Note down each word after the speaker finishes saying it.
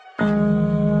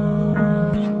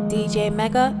DJ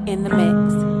Mega in the mix.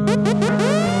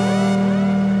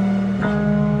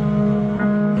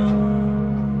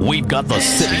 We've got the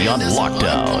city on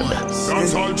lockdown.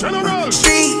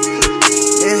 Street,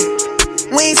 yeah.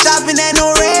 We ain't stopping at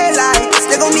no red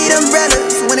lights. They gon' need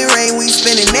umbrellas. When it rain, we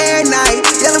spending every night.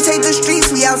 Let them take the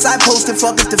streets, we outside posting.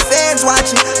 Fuck if the feds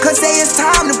watching. Cause say it's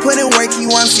time to put in work,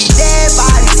 you wanna see dead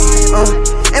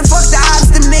bodies. And fuck the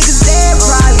ops, them niggas dead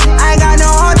probably. I ain't got no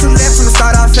heart to left from the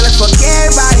start, I feel like fuck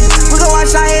everybody. We gon'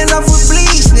 wash our hands off with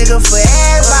bleach, nigga, for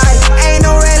everybody. Ain't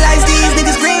no red lights, these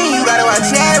niggas green, you gotta watch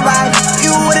everybody.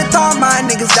 You would've thought my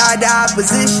niggas died to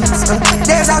oppositions.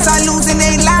 There's outside losing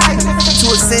they life to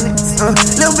a sentence.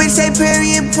 Little bitch say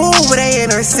period pool, but they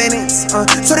in her sentence.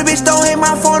 So the bitch don't hit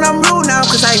my phone, I'm rude now,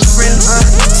 cause I ain't friendly.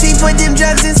 She put them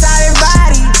drugs inside her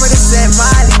body for the set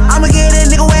Molly. I'ma get a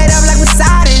nigga wet up like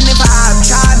Poseidon if I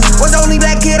try me. Was the only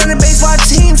black kid on the baseball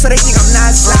team, so they think I'm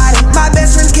not sliding. My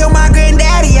best friends killed my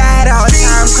granddaddy, I had a hard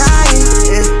time crying.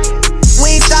 Yeah.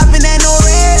 We ain't stopping at no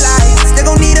red lights. They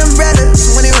gon' need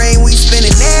umbrellas. When it rain, we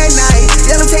spending every night.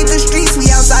 Let them take the streets, we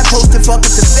outside posting. Fuck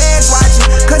if the feds watching.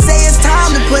 Cause say it's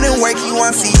time to put in work, you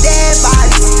wanna see dead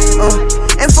bodies.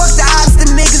 And fuck the ops, the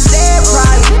niggas dead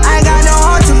probably. I ain't got no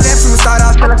heart to left from the start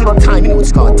off. Time, you know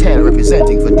it's called 10,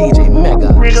 representing for DJ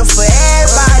Mega. Nigga for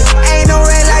everybody. Ain't no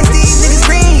red lights, these niggas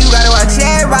green, you gotta watch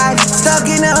everybody. Stuck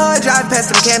in the hood, drive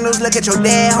past them candles, look at your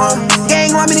dead homie.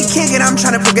 Gang want me to kick it, I'm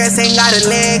tryna progress, ain't got a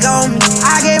leg on me.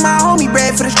 I gave my homie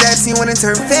bread for the straps, he wanna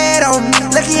turn fed on me.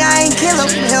 Lucky I ain't kill him,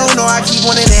 hell no, I keep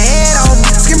one in the head on me.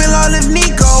 Screaming Lord if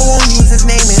Nico won't use his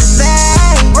name in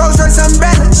vain. Rolls Royce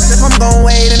umbrellas, if I'm gon'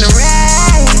 wait in the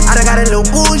rain. I done got a little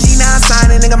bougie, now I'm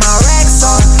signing, nigga, my racks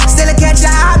off. Still a catch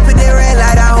your eye for the red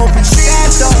light, I hope it's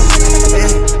strapped off. Yeah.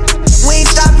 We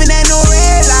ain't stopping at no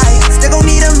red lights. They gon'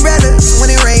 need umbrellas. When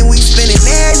it rain, we spending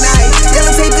every night. Let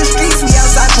them take the streets, we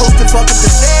outside posting. Fuck if the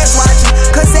feds watching.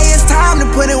 Cause say it's time to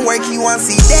put in work, you wanna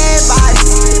see dead bodies.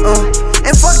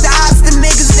 And fuck the ops, the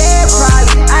niggas dead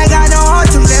probably. I ain't got no heart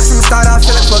to left from the start, I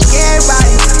feel like fuck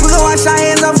everybody. We gon' wash our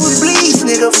hands off with bleach,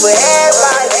 nigga, for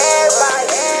everybody.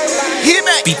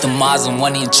 Beat the Muslim,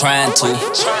 wasn't even trying to.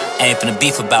 Ain't finna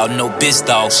beef about no bitch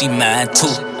dog, she mine too.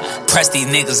 Press these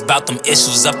niggas about them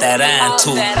issues up that iron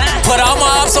too. Put all my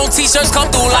ups on t-shirts,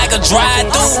 come through like a dry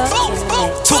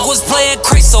dude. Took was playing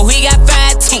Chris, so he got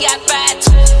fat too.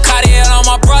 Cartier on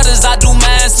my brothers, I do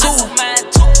mine too.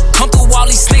 Come through all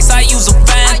these snakes, I use a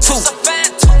fan too.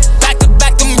 Back to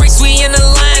back, them bricks, we in the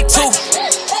line too.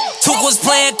 Took was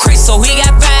playing Chris, so he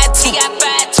got fat too.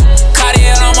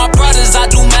 Cartier on my brothers, I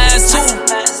do mine too.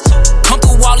 Come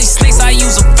through all these snakes, I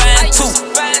use a fan too.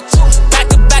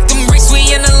 Back to back, them bricks, we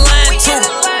in the line too.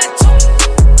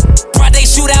 Brought they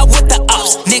shoot out with the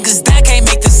ups. Niggas that can't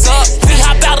make this up. We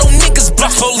hop out on niggas,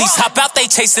 bluff police hop out, they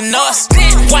chasing us.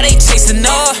 Why they chasing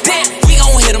us? We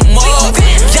gon' hit them up.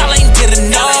 Y'all ain't get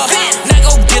enough. Now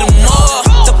go get them up.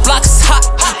 The block is hot,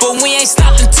 but we ain't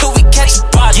stopping till we catch a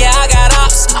body. Yeah, I got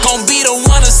ops. Gon' be the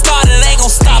one to start it, ain't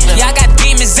gon' stop it. Yeah, I got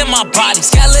demons in my body,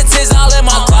 skeletons all in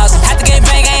my closet. Had to game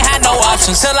bang, ain't had no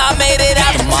options till I made it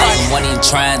out the mine. Wasn't even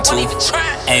trying to.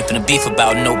 Ain't finna beef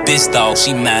about no bitch dog,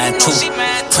 she mine too.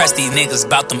 Press these niggas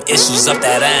about them issues up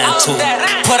that iron too.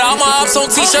 Put all my ups on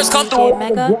t-shirts, come through. DJ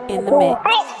Mega in the mix.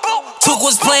 Took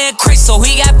was playing Chris, so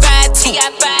he got fat too.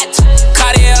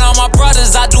 Cartier on my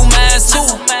brothers, I do mine too.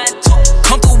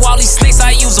 Come through all these snakes,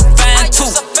 I use a fan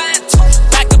too.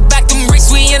 Back to back, them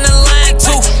bricks, we in the line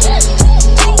too.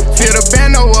 Fill the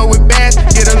bando up with bass,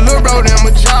 get a little road in my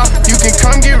jaw. You can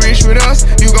come get rich with us,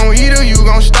 you gon' eat or you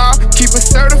gon' starve. Keep it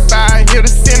certified, here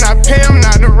to sin, I pay them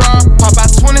not to rob. Pop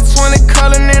out 2020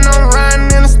 color, and I'm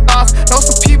riding in the stars. Know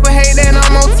some people hate that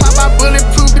I'm on top, I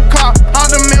bulletproof the car. All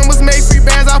the men was made free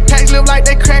bands, I packed live like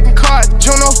they cracking cards.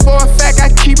 Juno for a fact,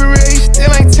 I keep it real, he still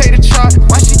ain't take the charge.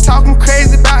 Why she talking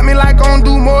crazy about me like gon'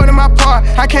 do more than my part?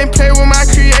 I can't play with my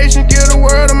creation, give the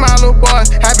world to my little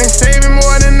boys. I been saving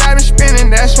more than I been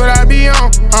spending, that's what I be on.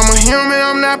 I'm a human,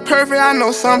 I'm not perfect, I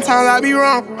know sometimes I be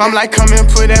wrong. I'm like, come and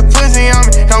put that pussy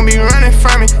on me, don't be running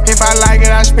from me. If I like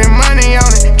it, I spend money on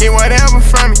it, get whatever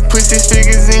from me. Put 6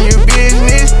 figures in your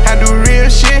business, I do real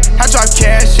shit. I drop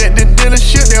cash at the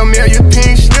dealership, they'll mail your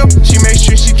pink slip. She make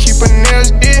sure she keep her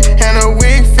nails did and her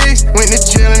wig fixed. Went to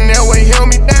jail and that way held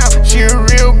me down. She a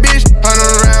real bitch, 100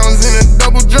 rounds in a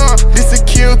double drum. This a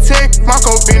kill tech,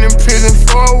 Marco been in prison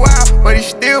for a while, but he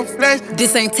still flex.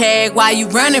 This ain't tag, why you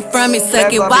running from it?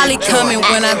 Suck it while he coming.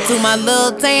 When I do my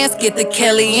little dance, get the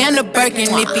Kelly and the Birkin.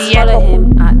 If he Follow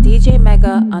him at DJ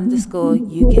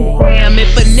Mega_UK. Damn,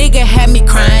 if a nigga had me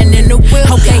crying in the whip,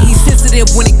 okay, he's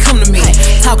sensitive when it come to me.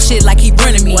 Talk shit like he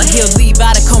running me. He'll leave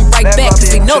out and come right back,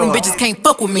 cause they know them bitches can't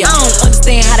fuck with me. I don't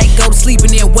understand how they go to sleep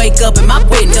and then wake up in my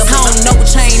business. I don't know what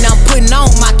chain I'm putting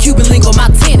on, my Cuban link or my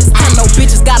tennis. I know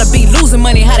bitches gotta be losing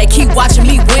money, how they keep watching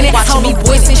me win it. Told me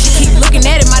boy, since she keep looking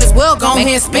at it, might as well go ahead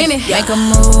and spin it. Make a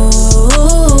move,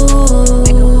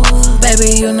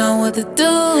 baby, you know what to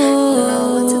do.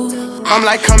 I'm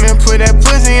like, come and put that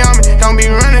pussy on me. Don't be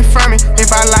running from me.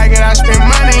 If I like it, I spend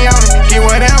money on it. Get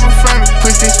whatever from me.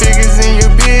 Put 6 figures in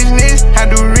your business. I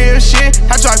do real shit.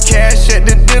 I drop cash at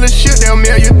the dealership. They'll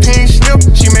mail you pink slip.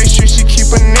 She make sure she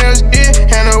keep her nails did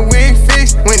and her wig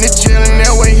fixed. Went to jail and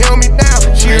that way held me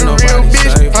down. She a real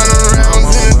bitch. 100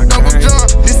 rounds in a double drum.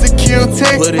 This a kill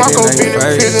tech. Marco been in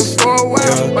prison for a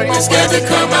while, but he's scared to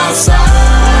come outside.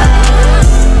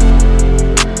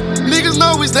 Niggas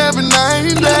know we stepping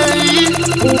 90 days.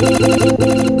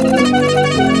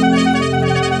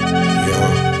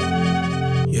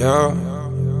 Yeah.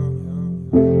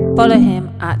 Follow him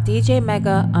at DJ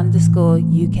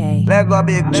Mega_UK. Mega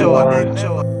Big Joe.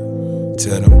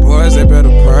 Tell them boys they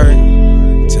better pray.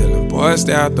 Tell them boys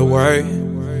stay out the way.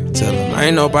 Tell them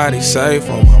ain't nobody safe.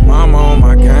 On my mama, on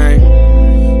my gang.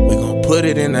 We gon' put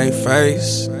it in they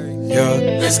face. Yeah.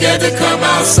 They scared to come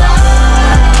outside.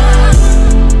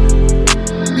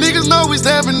 Niggas know we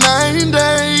stepping 90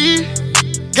 days.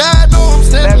 God know I'm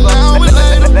stepping out with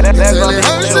later. Tell it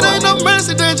hurts, it ain't no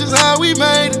mercy, that's just how we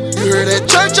made it. You heard that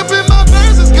church up in my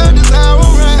verses, cause that's how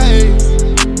I'm raised.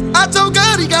 I told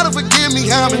God he gotta forgive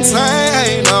me, I'm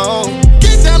insane, oh.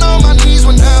 Get down on my knees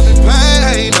when I'm in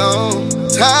pain, oh.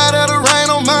 Tired of the rain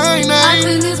on my name. I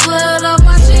clean this blood off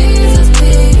my Jesus,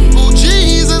 please. Oh,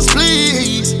 Jesus,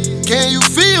 please. Can you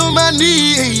feel my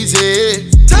needs, yeah?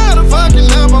 Tired of fucking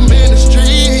up, I'm in the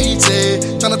streets, yeah.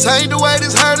 Tryna take the weight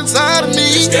that's hurt inside of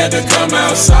me. Scared to come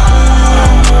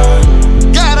outside.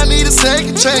 God, I need a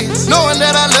second chance. Knowing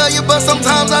that I love you, but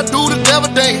sometimes I do the devil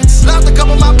dance. Lost a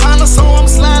couple of my partners, so I'm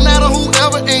sliding out of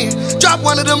whoever in. Drop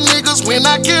one of them niggas when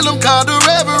I kill them, called the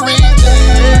Reverend,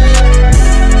 yeah.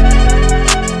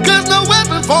 Cause no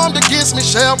weapon formed against me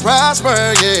shall prosper,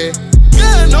 yeah.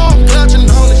 God, know I'm clutching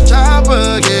on this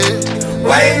chopper, yeah.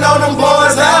 Waiting on them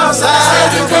boys outside.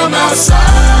 Scared to come outside.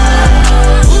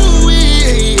 Ooh,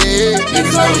 yeah.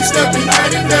 Niggas always stepping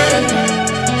night and day.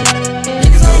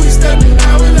 Niggas always stepping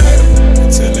now and later.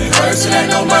 Until it hurts, it ain't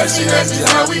no mercy, that's just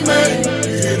how we made.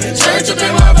 In the church up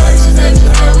in my verses, that's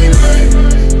just how we made.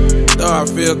 Though I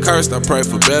feel cursed, I pray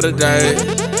for better days.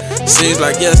 Seems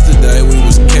like yesterday we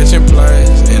was catching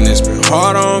plays, and it's been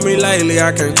hard on me lately,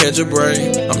 I can't catch a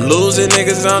break. I'm losing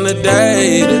niggas on the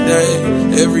day to day.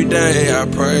 Every day I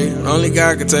pray, only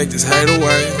God can take this hate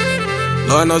away.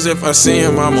 Lord knows if I see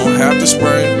him, I'm gon' have to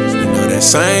spray. You know that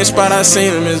same spot I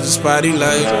seen him is the spot he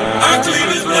laid. I clean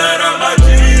this blood on my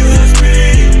Jesus,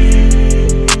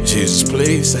 please. Jesus,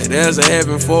 please, say there's a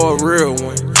heaven for a real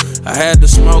one. I had to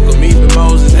smoke him, even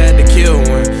Moses had to kill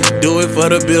one. Do it for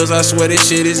the bills, I swear this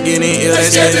shit is getting ill. They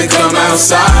scared to come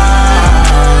outside.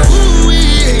 Ooh,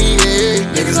 yeah.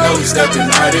 Niggas know we stepping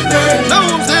night and day.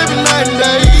 Know I'm stepping night and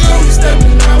day. Know we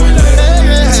stepping now and later.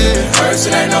 Yeah. First,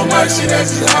 it ain't no mercy, that's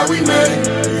just how we made.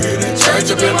 You hear that church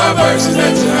up in my verses,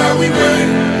 that's just how we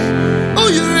made. Oh,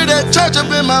 you hear that church up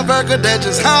in my burger, that's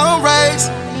just how I'm raised.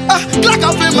 Glock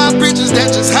off in my britches,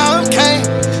 that's just how I'm came.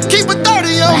 Keep a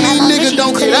 30 on me, nigga,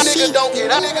 don't get that.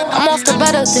 I'm off the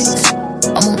better things.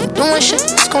 I'm only doing shit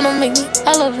that's gonna make me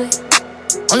elevate.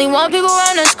 Only one people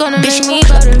around that's gonna make me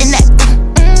better. In that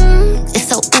it's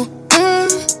so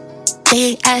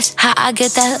They ask how I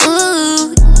get that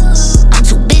I'm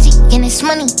too busy getting this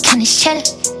money, getting this cheddar.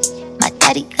 My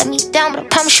daddy let me down, but I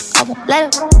promise you I won't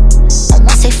let him. I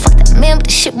won't say fuck that man, but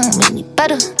the shit won't make me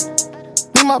better.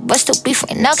 Me my breast still beef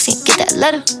right now, cause he ain't get that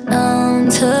letter. Numb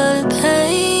to the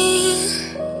pain.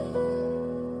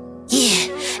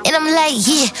 Yeah, and I'm like,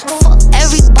 yeah, fuck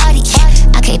everybody.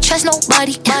 I can't trust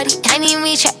nobody. I need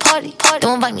me chat party.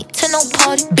 Don't invite me to no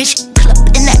party. Bitch, pull up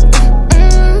in that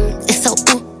it's so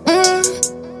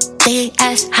They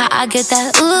ask how I get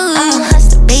that I'm a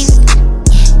hustler, baby.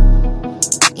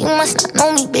 You must not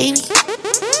know me, baby.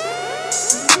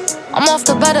 I'm off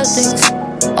the better things.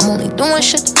 I'm only doing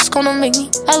shit that's gonna make me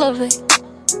elevate.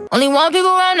 Only one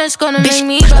people around that's gonna make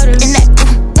me better. In that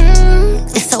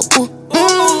it's so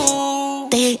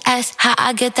They ask how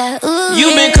I get that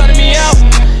You been cutting me out.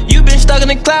 You been stuck in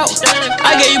the clout.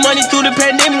 I gave you money through the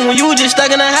pandemic when you was just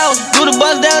stuck in the house. Do the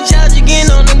bust down challenge again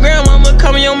on the ground. I'ma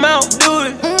come in your mouth. Do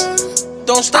it.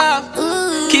 Don't stop.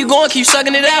 Keep going, keep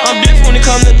sucking it out. I'm different when it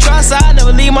comes to trust. I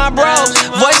never leave be my bros.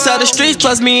 Voice of the streets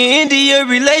plus me and India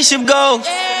relationship goals.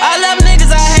 I love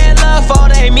niggas I had love for,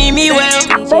 they mean me well.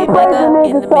 DJ Mega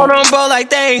in the Hold on, mix. bro, like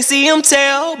they ain't see him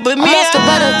tell. But me, I'm after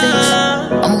better things.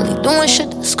 I'm only doing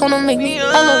shit that's gonna make me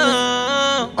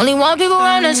elevate. Only one people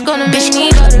around that's gonna make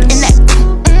me better. And that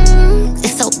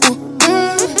it's so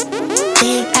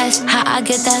They ask how I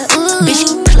get that bitch,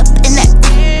 pull up in that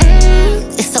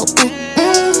it's so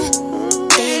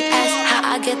They ask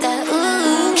how I get that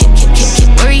Keep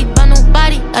worried about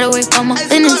nobody, gotta worry about my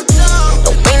business.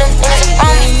 Don't bring them things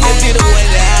around me. If you the way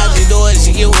that how she do it,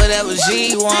 she get whatever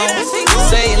she want.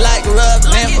 Say it like a rub,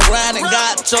 lamp around and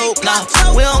got choked. Nah,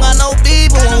 we don't got no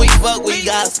beef, but when we fuck, we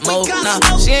got smoke. Nah,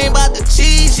 she ain't about to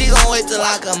cheat, she gon' wait till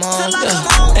I come home.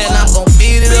 And I'm gon'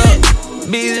 beat it up,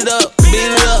 beat it up,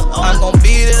 beat it up. I'm gon'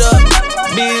 beat it up,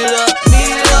 beat it up,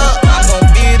 beat it up. I'm gon'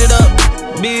 beat it up,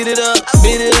 beat it up,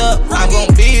 beat it up. I'm gon'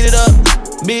 beat it up,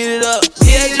 beat it up.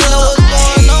 Yeah, you know what's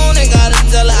going on, they gotta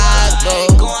tell her how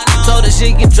it goes. Told her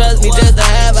she can trust me just to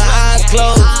have her eyes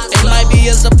closed. It might be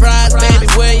a surprise, baby,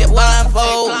 wear your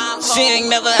blindfold. She ain't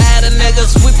never had a nigga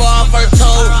sweep her off her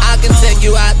toes. I can take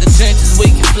you out the trenches,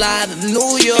 we can fly to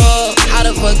New York. How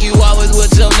the fuck you always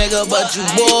with your nigga, but you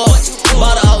bored?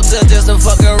 Bought a hotel just to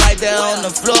fuck her right there on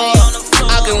the floor.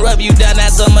 I can rub you down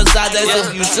at some massage, that's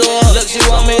if you sure. Look, she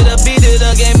want me to beat it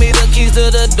up, gave me the keys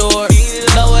to the door.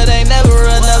 No, it ain't never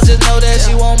enough, just know that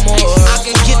she want more. I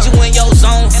can get you in your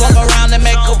zone, fuck around and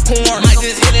make a porn. Might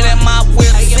just hit it at my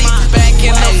whip, see back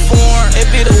in the form. It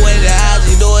be the way that how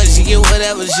she do it, she get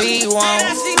whatever she want.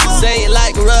 Say it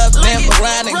like a rub, lamp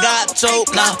around and got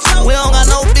choked. Nah, we don't got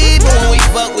no beef, but when we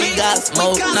fuck, we got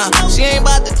smoke. Nah, she ain't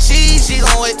about to cheat, she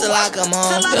gon' wait till I come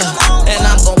home. And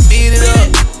I'm gon' beat it up,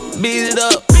 beat it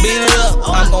up, beat it up.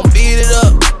 I'm gon' beat it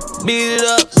up, beat it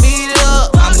up, beat it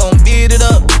up. I'm gon' beat it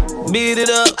up, beat it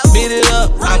up, beat it up.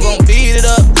 I'm gon' beat it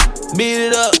up, beat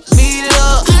it up, beat it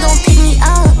up. He gon' pick me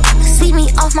up, sweep me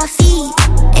off my feet,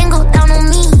 and go down on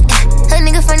me. A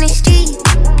nigga from the street,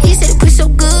 he said the pussy so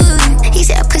good. He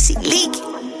said a pussy leak,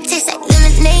 tastes like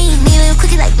lemonade. Me and him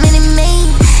cookie like Minnie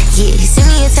Maid. Yeah, he sent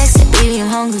me a text, said baby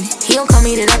I'm hungry. He gon' call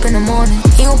me that up in the morning.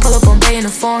 He gon' pull up on Bay in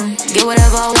the foreign. Get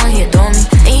whatever I want, he adore me.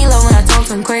 And he love when I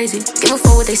talk to him crazy. Give a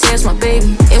fuck what they say, it's my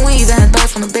baby. And we even had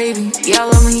thoughts on the baby. Yeah,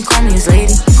 I love when he call me his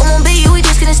lady. Come on baby, we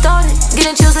just getting started.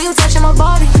 Getting chills when you touching my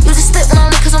body. You just slip when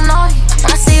I'm cause I'm naughty.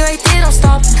 When I say right there, don't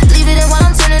stop. Leave it in while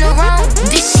I'm turning around.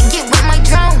 This shit get with my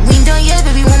drown. We ain't done yet,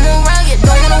 baby, one more round. Yeah,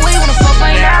 don't run away, wanna fuck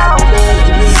right now.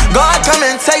 God come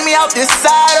and take me out this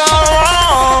side of the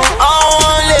room. I don't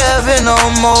wanna live it no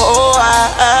more.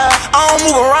 I don't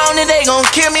move around and they gon'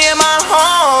 kill me in my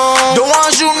home. The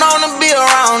ones you know to be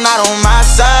around, not on my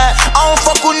side. I don't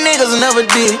fuck with niggas, never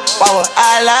did. Why would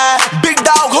I lie? Big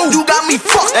dog, who you got me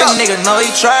fucked up? That nigga know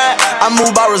he tried. I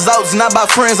move by results, not by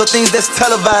friends or things that's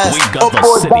televised. We got the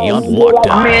city on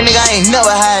lockdown. Man, nigga, I ain't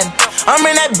never hiding. I'm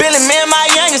in that Billy, me and my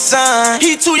youngest son.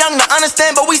 He too young to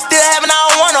understand, but we still having our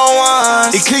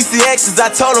one-on-ones. Ecclesiastes,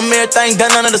 I told him everything done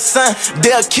under the sun.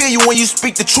 They'll kill you when you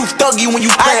speak the truth, thug you when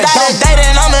you play. I got a date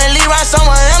and I'ma leave right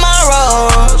somewhere in my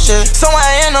road. Shit. Somewhere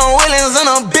in the Williams in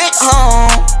a big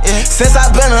home. Yeah. Since I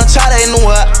been a child, they knew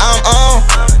what I'm on.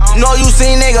 Know you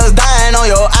see niggas dying on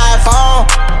your iPhone.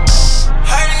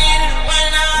 Hurting it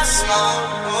when I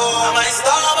smoke. I might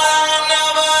stop, but I'll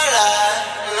never lie.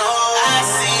 No, I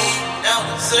see,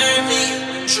 don't serve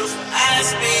me. Truth I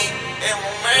speak, it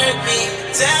won't hurt me.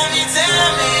 Tell me,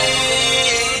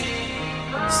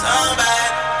 somebody,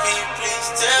 can you please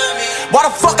tell me? Why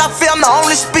the fuck I feel I'm the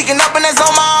only speaking up and that's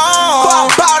on my own? Go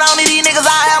out, bow down to these niggas,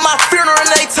 I have my funeral in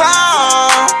they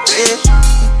town. Yeah.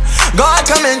 God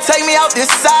come and take me out this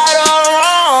side of the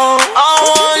room. I don't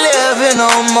wanna live it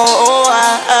no more.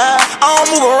 I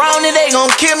don't move around and they gon'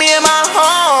 kill me in my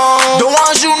home. The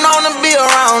ones you know to be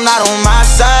around, not on my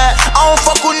side. I don't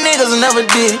fuck with niggas, never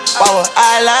did. Why would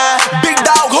I lie? Big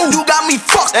dog, who you got me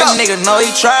fucked up? That nigga know he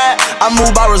tried. I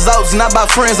move by results, not by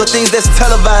friends or things that's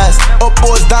televised. Up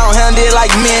boys down, handed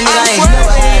like men, nigga, I ain't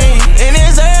never had. And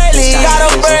it's early, got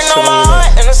a burn on my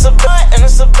heart, and it's a blunt, and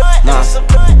it's a blunt, and it's a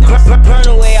blunt. Burn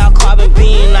away all carbon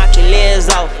beam, knock your legs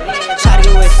off. Try to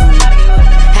get away from me.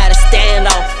 Had to stand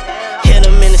off, hit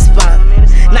him in the spine,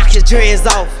 knock your dreads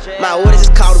off. My orders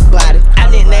just caught a body. I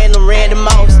nicknamed him Randy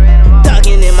Moss.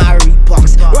 Thuggin' in my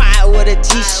Reeboks, ride with a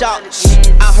G-Shock.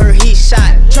 I heard he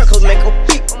shot, Truckles make a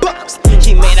big box.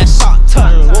 He made that shot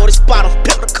turn, roll the spot on,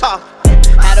 pick the car.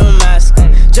 Had a mask,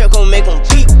 jerk gon' make him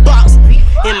beatbox.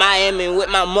 In Miami with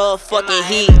my motherfucking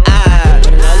heat.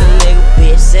 Another nigga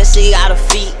bitch, said she got her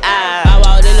feet. I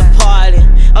walked in the party,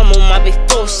 I'm on my big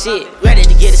bullshit, ready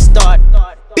to get it started.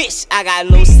 Bitch, I got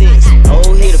no sense.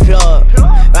 Oh, he the plug,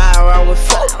 ride around with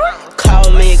folk.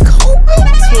 Call me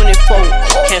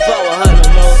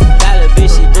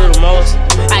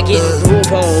get boom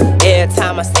boom every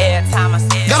time I say.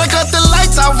 Gotta cut the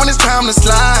lights off when it's time to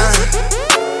slide.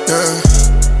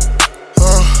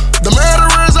 The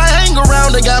murderers I hang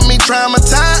around, they got me traumatized.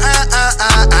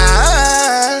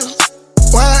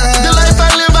 The life I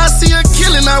live, I see a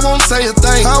killing, I won't say a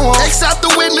thing. Except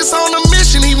the witness on a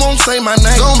mission, he won't say my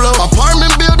name. Gon' blow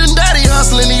apartment building, daddy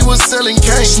hustling, he was selling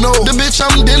cane. The bitch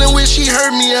I'm dealing with, she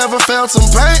hurt me, ever felt some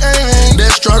pain.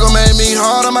 That struggle made me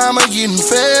harder, mama getting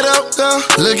fed up.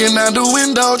 Looking out the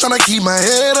window, tryna keep my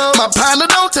head up. My partner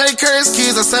don't take care of his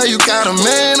kids, I say you got a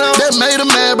man up. That made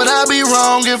him mad, but I'd be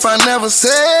wrong if I never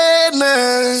said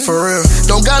nothing. For real,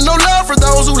 don't got no love for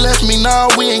those who left me,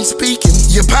 nah, we ain't speaking.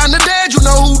 Your partner dead, you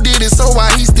know who did it, so why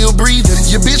he still breathing?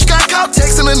 Your bitch got caught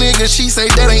texting a nigga, she say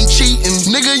that ain't cheating.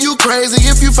 Nigga, you crazy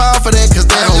if you fall for that, cause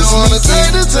that don't sneak in. I wanna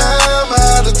take the time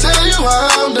out to tell you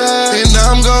how I'm down, and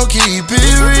I'm gon' keep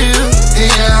it real.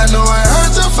 Yeah, I know it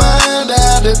hurt to find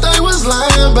out that they was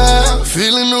lying about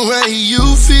feeling the way you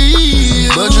feel,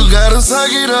 but you gotta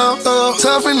suck it up,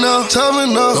 tough enough.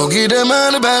 Go get that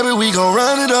money, baby, we gon'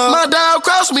 run it up. My dog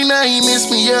crossed me, now he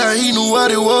missed me, yeah, he knew what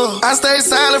it was. I stayed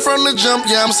silent from the jump,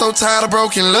 yeah, I'm so tired of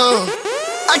broken love.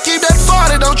 I keep that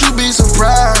 40, don't you be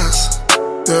surprised.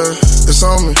 Yeah, it's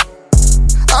on me.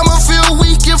 I'ma feel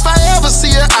weak if I ever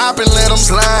see a op and let him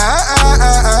slide.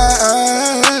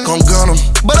 Gon' gun him,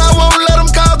 but I won't let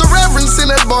him call the reverend,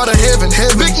 send that boy to heaven.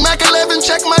 Big Mac 11,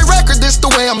 check my record, this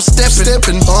the way I'm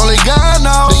stepping. Only God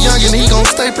knows, the youngin' he gon'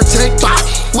 stay protected.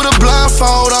 With a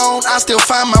blindfold on, I still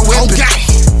find my weapon.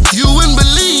 You wouldn't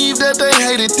believe that they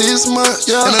hated this much,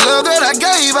 yeah. And the love that I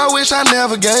gave, I wish I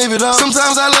never gave it up.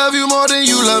 Sometimes I love you more than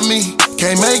you love me,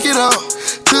 can't make it up.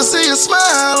 To see a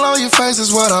smile on your face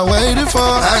is what I waited for.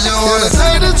 I just wanna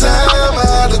take the time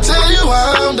out to tell you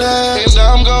how I'm down, and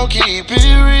I'm gon' keep it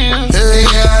real.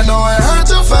 Yeah, I know it hurt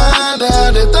to find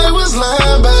out that they was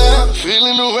lying about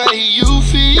feeling the way you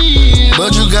feel,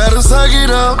 but you gotta suck it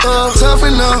up, tough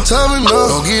enough.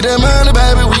 Go get that money,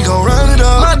 baby, we gon' run it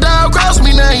up. My dog crossed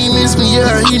me, now he missed me,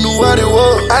 yeah, he knew what it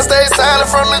was. I stayed silent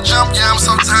from the jump, yeah, I'm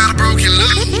so tired of broken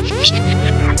love.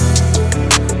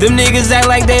 Them niggas act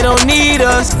like they don't need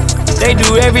us. They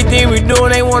do everything we do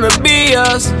and they wanna be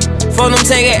us. For them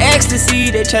taking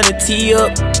ecstasy, they tryna tee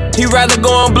up. He rather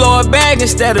go and blow a bag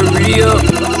instead of re-up.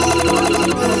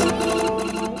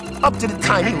 Up to the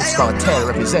time he will start 10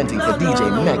 representing for DJ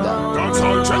Mega.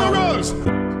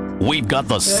 We've got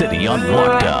the city on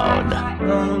lockdown.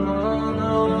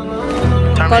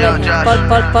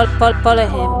 Follow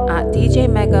him at DJ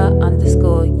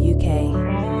Mega_UK.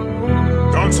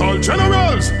 Dancehall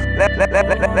Generals. Let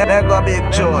go Big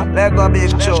Joe.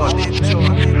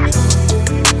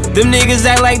 Them niggas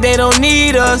act like they don't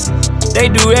need us. They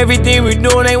do everything we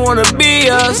do and they wanna be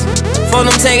us. For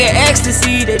them taking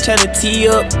ecstasy, they tryna tee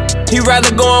up. He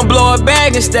rather go and blow a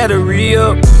bag instead of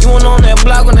re-up. You went on that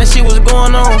block when that shit was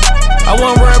going on. I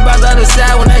wasn't worried about the other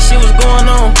side when that shit was going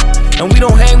on. And we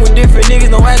don't hang with different niggas,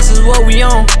 don't ask us what we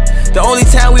on. The only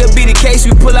time we'll be the case,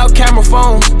 we pull out camera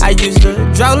phones. I used to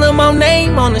draw Lil' Mo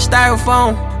name on the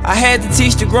styrofoam. I had to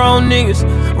teach the grown niggas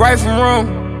right from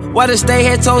wrong. Why the state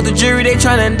had told the jury they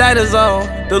tryna indict us all.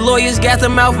 The lawyers got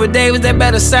them out for Davis, they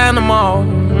better sign them all.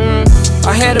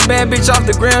 I had a bad bitch off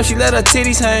the ground, she let her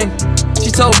titties hang. She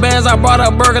told bands I brought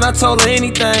her burger and I told her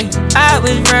anything. I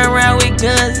was running around with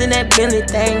guns in that Bentley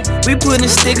thing. We putting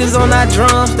stickers on our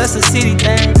drums, that's a city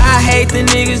thing. I hate the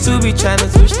niggas who be trying to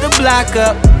switch the block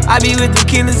up. I be with the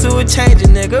killers who would change a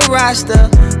nigga roster.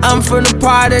 I'm from the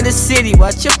part of the city,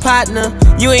 watch your partner.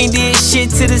 You ain't did shit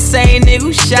to the same nigga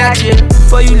who shot you.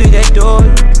 Before you leave that door,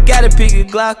 gotta pick a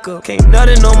Glock up. Can't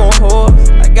nothing no more whore.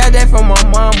 I got that from my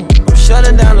mama. I'm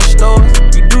shutting down the stores.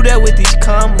 You do that with these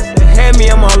commas. They had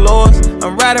me on my lords.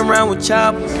 I'm riding around with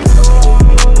choppers.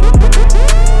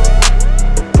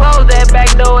 Close that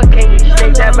back door, can't get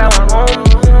shake that by my home.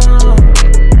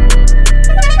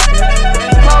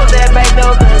 Close that back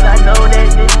door, cause I know that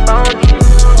this phony.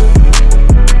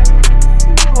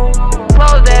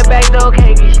 Close that back door,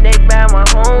 can't get snaked by my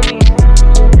homie.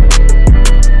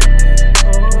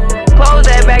 Close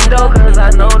that back door, cause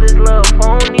I know this little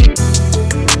phony.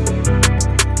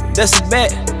 That's a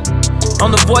bet. On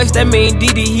the voice, that mean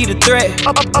DD, he the threat.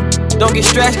 Don't get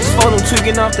stressed, cause phone them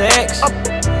tweaking off the X.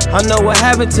 I know what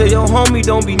happened to your homie,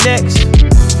 don't be next.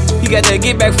 He got that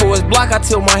get back for his block, I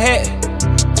tilt my hat.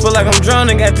 Feel like I'm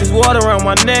drowning, got this water around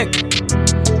my neck.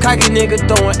 Cocky nigga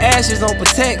throwing ashes on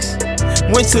Patex.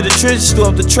 Went to the trenches, threw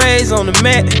up the trays on the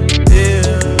mat. Yeah.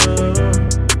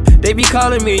 They be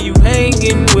calling me, you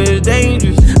hanging with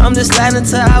dangerous. I'm just sliding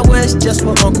to out west just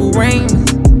for Uncle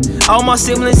Raymond. All my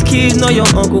siblings' kids know your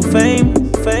Uncle Fame.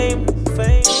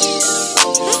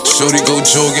 Shorty go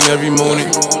jogging every morning,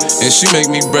 and she make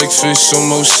me breakfast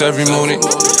almost every morning.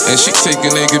 And she take a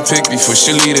nigga pic before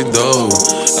she leave the door.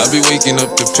 I be waking up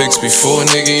the pics before a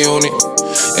nigga on it.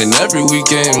 And every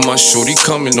weekend my shorty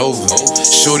coming over.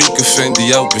 Shorty can Fendi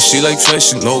out, but she like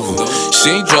Fashion Nova. She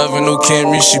ain't driving no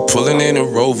Camry, she pulling in a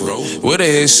Rover. With her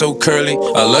hair so curly,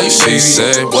 I like she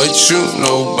said, what you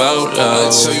know about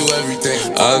love? I tell you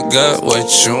everything. I got what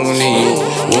you need.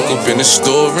 Woke up in the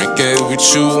store and get what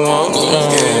you want.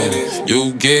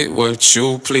 You get what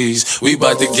you please. We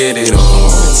bout to get it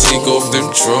on. Take off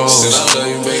them drawers.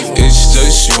 It's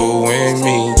just you and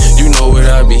me. You know what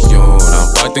I be on. I'm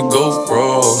about to go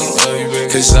raw,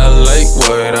 cause I like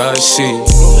what I see.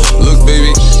 Look baby,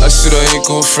 I said I ain't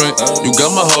gon' front. You got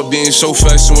my heart beating so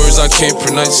fast, some words I can't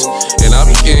pronounce. And I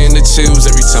be getting the chills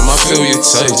every time I feel your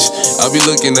touch. I be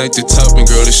looking at the top and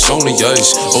girl, it's on the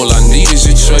ice. All I need is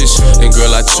your choice. And girl,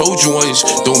 I told you once,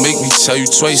 don't make me tell you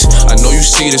twice. I know you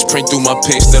see this print through my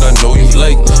pants that I know you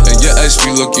like. And your ass be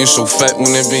looking so fat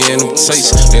when it be in them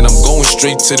tights. And I'm going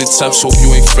straight to the top, so hope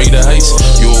you ain't afraid of heights.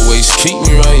 You always keep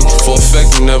me right, for a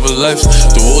fact you never left.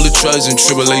 Through all the trials and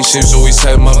tribulations, always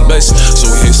had my best.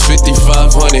 So here's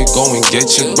 5,500, go and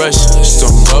get your brush.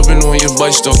 Start rubbing on your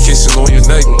butt, start kissing on your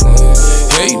neck.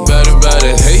 Hate better,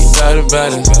 hate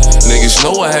better. Niggas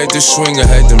know I had to swing, I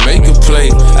had to make a play.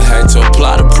 I had to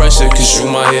apply the pressure, cause you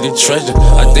my hidden treasure.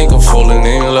 I think I'm falling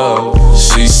in love.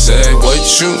 She said, what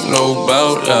you know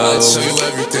about love? I tell you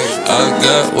everything. I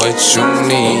got what you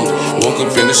need. Woke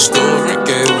up in the store and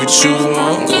get what you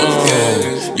want.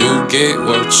 You get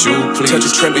what you please. Touch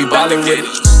a trend, be ballin' with it.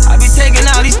 I be taking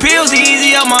all these pills to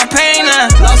easy up my pain now.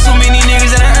 Lost so many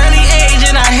niggas at an early age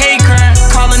and I hate crime.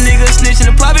 Call a nigga snitch in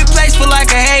a public place for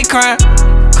like a hate crime.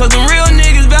 Cause the real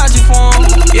niggas vouching for him,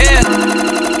 yeah.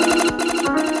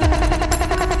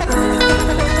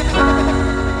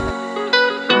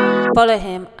 Follow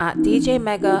him at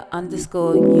DJMega_UK.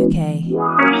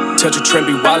 Touch a trend,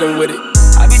 be ballin' with it.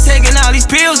 I be taking all these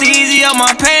pills to easy up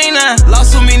my pain now.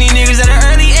 Lost so many niggas at an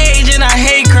early age and I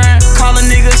hate crime. Call a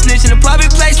nigga snitch in a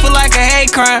public place for like a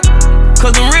hate crime.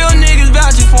 Cause the real niggas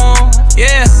vouching for him,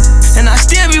 yeah. And I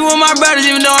still be with my brothers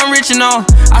even though I'm rich and all.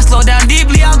 I slow down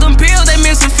deeply out them pills, they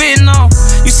mix with fitting on.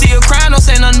 You see a crime, don't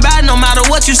say nothing bad no matter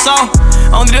what you saw.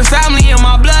 Only the family in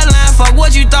my bloodline, fuck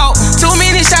what you thought. Too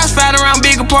many shots fired around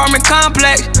big apartment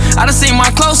complex. I done seen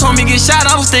my close homie get shot,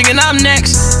 I was thinking I'm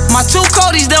next. My two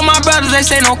Codys, they're my brothers, they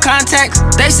say no contact.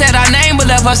 They said our name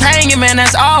but left us hanging, man,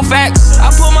 that's all facts.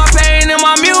 I put my pain in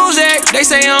my music, they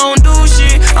say I don't do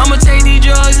shit. I'ma take these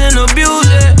drugs and abuse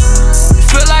it.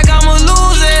 Feel like I'ma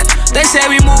lose it. They say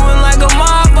we moving like a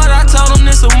mob, but I told them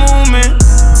this a movement.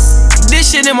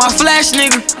 This shit in my flash,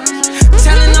 nigga.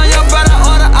 Telling on your brother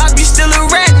or the op, you still a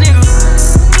rat, nigga.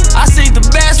 I seen the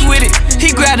best with it.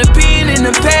 He grabbed a pen and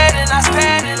a pad and I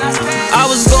spad. I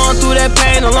was going through that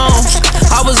pain alone.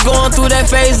 I was going through that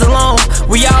phase alone.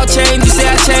 We all changed, you say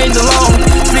I changed alone.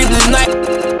 Sleepless night.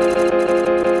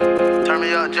 Turn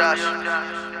me up, Josh.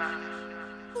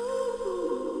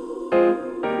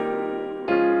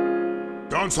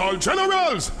 Dancehall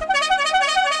Generals.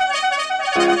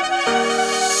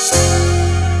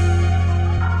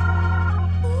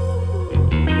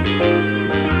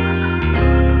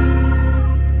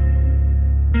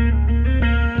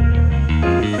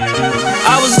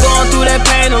 I was going through that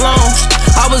pain alone.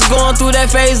 I was going through that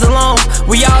phase alone.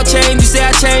 We all changed, you say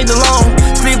I changed alone.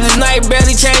 Sleepless night,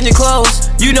 barely changing clothes.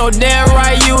 You know damn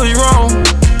right you was wrong.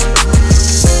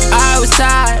 I was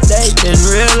tired, they didn't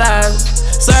realize.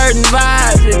 Certain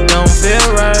vibes, it don't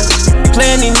feel right.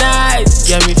 Plenty nights,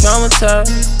 get me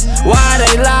traumatized. Why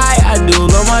they lie, I do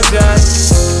love my God.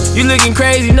 You looking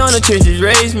crazy, know the trenches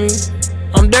raised me.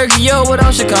 I'm Dirkie Yo, but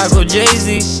I'm Chicago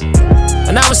Jay-Z.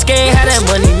 And I was scared how that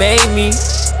money made me.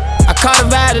 I caught a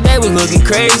vibe that they was looking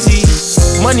crazy.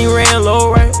 Money ran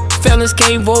low, right? Fellas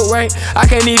can't vote right. I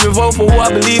can't even vote for who I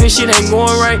believe in, shit ain't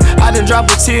going right. I done dropped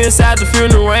a tear inside the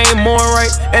funeral, ain't more right.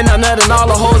 And I'm nutting all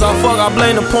the hoes I fuck, I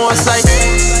blame the porn site.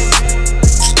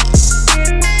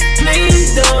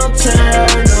 Please don't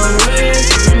turn away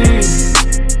from me.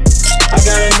 I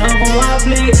got enough on my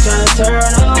plate, tryna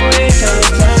turn away,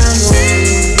 tryna turn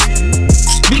away.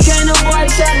 Became the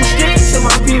voice out the streets, so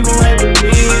my people ain't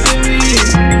believe in me.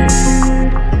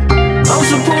 I'm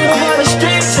supportive of the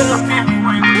streets, and the people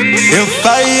ain't believe in me. If I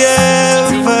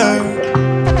ever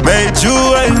made you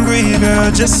angry,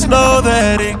 girl, just know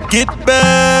that it get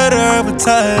better with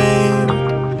time.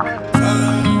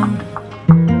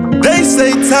 They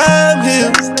say time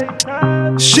heals.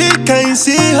 She can't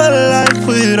see her life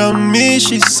without me,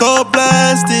 she's so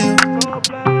blind still.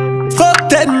 Fuck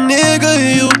that nigga,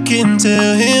 you can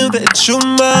tell him that you're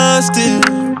mine still.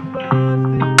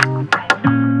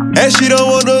 And she don't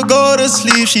wanna go to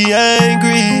sleep, she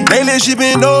angry. Lately she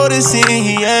been noticing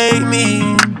he ain't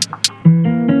me.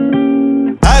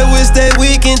 I wish that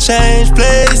we can change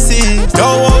places.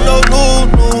 Don't want no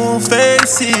new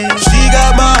faces. She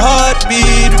got my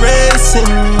heartbeat racing.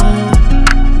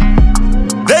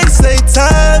 They say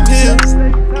time heals.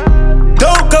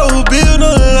 Don't go build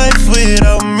a life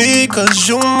without me, cause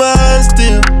you mine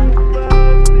still.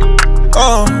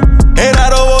 And I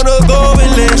don't wanna go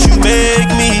unless you make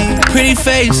me. Pretty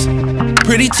face,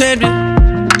 pretty tempting,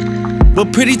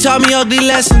 but pretty taught me ugly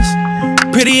lessons.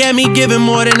 Pretty had me giving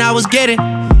more than I was getting.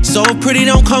 So if pretty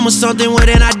don't come with something, well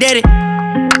then I did it.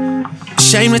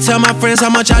 Shame to tell my friends how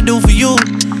much I do for you,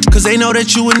 cause they know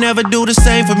that you would never do the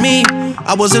same for me.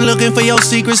 I wasn't looking for your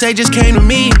secrets, they just came to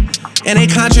me. And they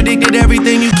contradicted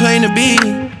everything you claim to be.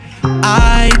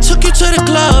 I took you to the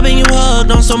club and you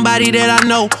hugged on somebody that I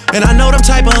know. And I know them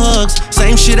type of hugs,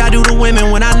 same shit I do to women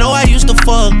when I know I used to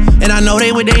fuck. And I know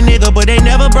they with they nigga, but they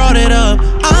never brought it up.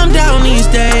 I'm down these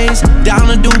days, down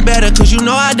to do better, cause you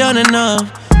know I done enough.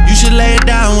 You should lay it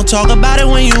down, we'll talk about it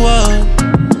when you up.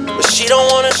 But she don't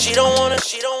wanna.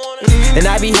 And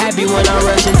I be happy when I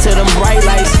rush into them bright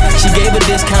lights. She gave a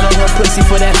discount on her pussy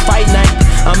for that fight night.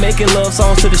 I'm making love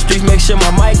songs to the streets, make sure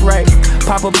my mic right.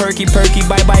 Pop a perky,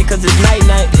 bye-bye, cause it's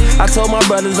night-night. I told my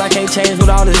brothers I can't change with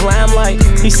all this limelight.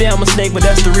 He say I'm a snake, but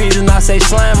that's the reason I say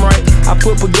slime right. I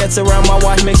put baguettes around my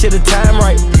watch, make sure the time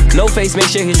right. No face,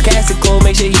 make sure his casket cold,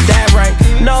 make sure he died right.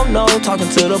 No, talking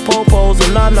to the popos,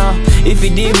 or nah. If he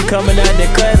did, we coming out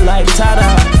that cut like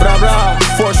ta-da, blah blah.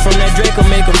 Force from that Draco,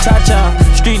 make him cha-cha.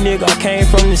 Street nigga, I came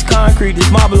from this concrete, this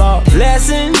my block.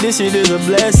 Lesson, this shit is a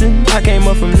blessing. I came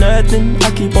up from nothing,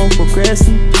 I keep on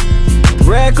progressing.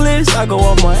 Reckless, I go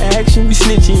off my action. You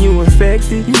snitching, you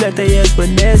infected. You let they ass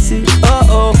finesse it.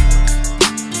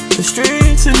 The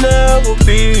streets will never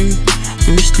be.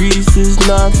 The streets is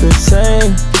not the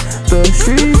same. The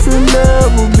streets will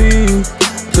never be.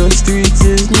 The streets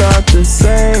is not the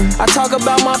same. I talk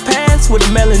about my past with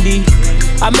a melody.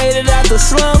 I made it out the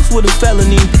slums with a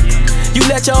felony. You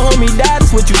let your homie die,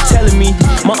 that's what you telling me.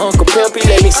 My Uncle Pimpy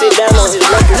let me sit down on his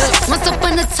records. Once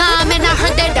upon a time, and I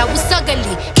heard that I was ugly.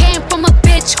 Came from a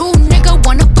bitch who nigga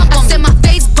wanna fuck on me. I said my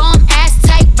face bomb, ass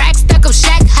tight, rack stuck up,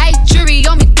 shack height, jury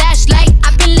on me, flashlight.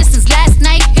 I've been listening last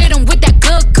night, hit him with that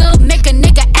good, make a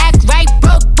nigga act right.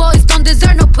 Broke boys don't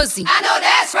deserve no pussy. I know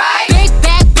that's right. Big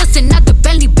bag bustin' out the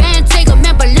belly band, take a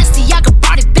man, Balenciaga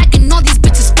brought it back, and all these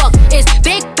bitches fuck. It's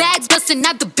big bags bustin'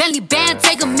 out the belly band,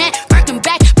 take a man, working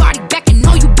back, body back.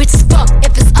 If it's up,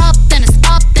 then it's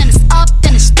up, then it's up,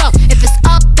 then it's stuck. If it's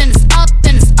up, then it's up,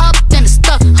 then it's up, then it's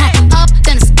stuck. Up,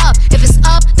 then it's up. If it's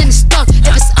up, then it's stuck.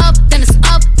 If it's up, then it's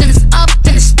up, then it's up,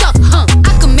 then it's stuck.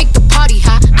 I can make the party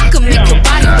hot, I can make your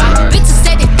body rock. Bitches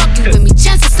say they fucking with me,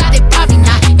 chances are they probably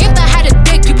not. If I had a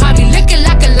dick, you probably lick it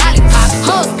like a lollipop.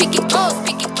 Hoes, pick it, pose,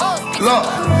 pick it, pose. Look,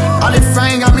 all this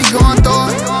fame got me going through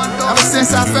it. Ever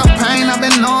since I felt pain, I've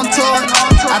been on tour.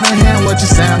 I've been hearing what you're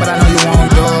saying, but I know you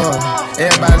won't do it.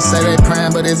 Everybody say they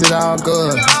praying, but is it all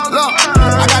good? Look,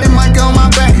 I got it monkey on my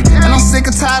back, and I'm sick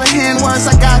and tired of hearing words,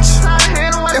 I got you.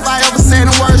 If I ever say the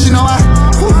words, you know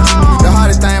the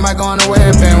hardest thing about going away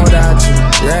is being without you.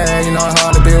 Yeah, you know it's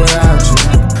hard to be without you.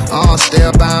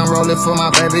 Still buying rolling for my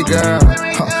baby girl.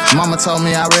 Mama told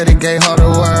me I already gave her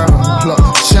the world. Look,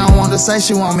 she don't want to say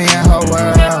she want me in her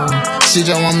world. She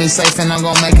just want me safe and I'm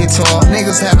gon' make it to her.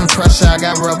 Niggas having pressure, I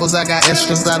got rebels, I got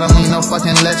extras. I don't need no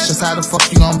fucking lectures. How the fuck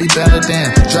you gon' be better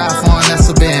than? Drive foreign, that's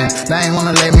a bin. They ain't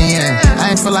wanna let me in.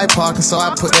 I ain't feel like parking, so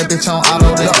I put that bitch on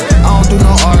auto. Look, I don't do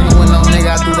no arguing with no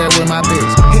nigga, I do that with my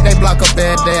bitch. Hit they block up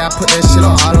every day, I put that shit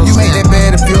on auto. You make that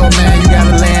bed if you a man, you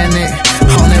gotta land it.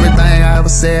 On everything I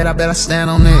ever said, I bet I stand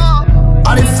on it.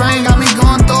 All this fame got me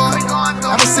going through it.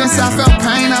 Ever since I felt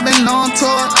pain, I've been on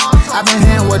tour. I've been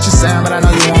hearing what you're saying, but I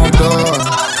know you won't do it.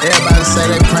 Everybody say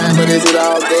they praying, but is it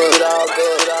all good?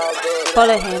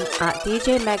 Follow him at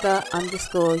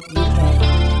DJMega_UK.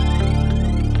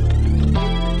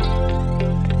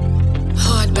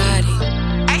 Hard body.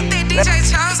 Ain't that DJ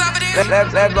Charles over there?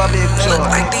 That gonna be a choice.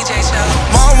 Like DJ Charles.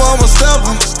 My mama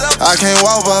steppin', I can't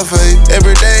walk by faith.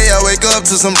 Every day I wake up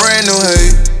to some brand new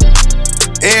hate.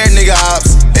 Every nigga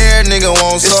ops, every nigga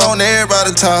wants some. It's on everybody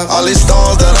top. All these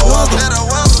storms that I welcome,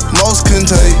 most couldn't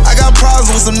take. I got problems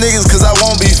with some niggas cause I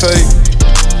won't be fake.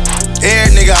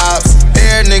 Every nigga ops,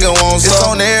 every nigga wants some. It's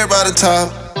on everybody top.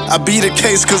 I beat a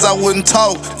case cause I wouldn't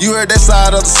talk. You heard that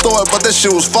side of the story, but that shit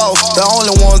was false. The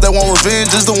only ones that want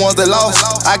revenge is the ones that lost.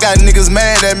 I got niggas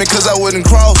mad at me cause I wouldn't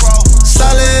cross.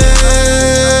 solid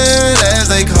as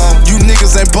they come. You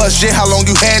niggas ain't bust shit, how long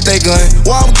you had that gun?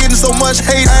 Why I'm getting so much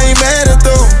hate, I ain't mad at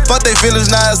them. Fuck they feelings,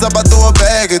 now it's up, I throw a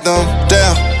bag at them.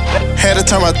 Damn, had to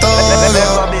turn my thug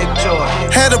up.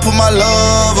 Had to put my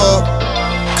love up.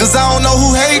 Cause I don't know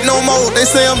who hate no more. They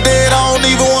say I'm dead, I don't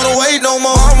even wanna wait no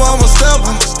more. I'm a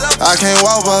stepper, I can't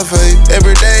walk by faith.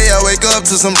 Every day I wake up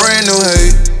to some brand new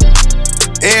hate.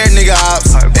 Every nigga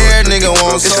ops, every nigga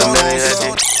wants some.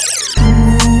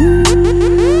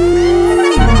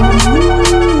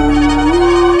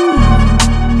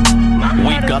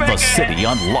 We've got the city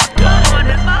on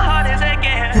lockdown.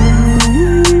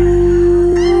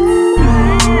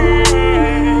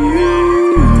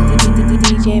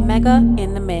 DJ Mega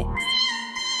in the mix.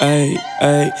 Ay,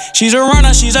 ay. She's a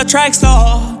runner, she's a track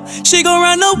star. She gon'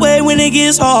 run away when it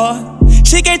gets hard.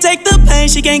 She can't take the pain,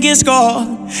 she can't get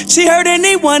scarred. She hurt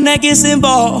anyone that gets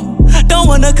involved. Don't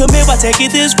wanna commit, why take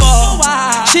it this far?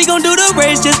 She gon' do the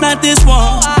race, just not this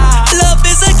one. Love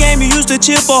is a game you used to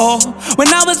cheer for. When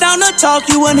I was down to talk,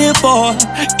 you weren't here for.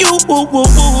 You, woo, woo,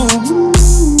 woo.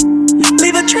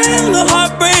 Leave a trail of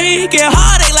heartbreak and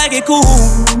heartache like it cool.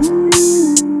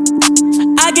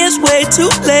 I guess way too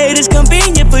late, it's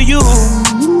convenient for you.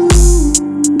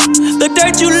 The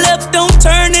dirt you left don't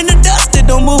turn into dust, it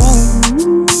don't move.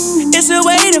 It's still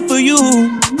waiting for you.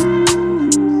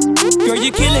 Girl,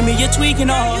 you're killing me, you're tweaking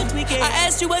all. I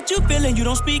asked you what you feeling, you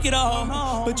don't speak at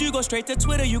all. But you go straight to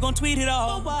Twitter, you gon' tweet it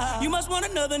all. You must want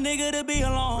another nigga to be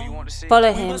alone.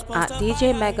 Follow him at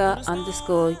DJ Mega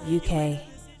 _UK.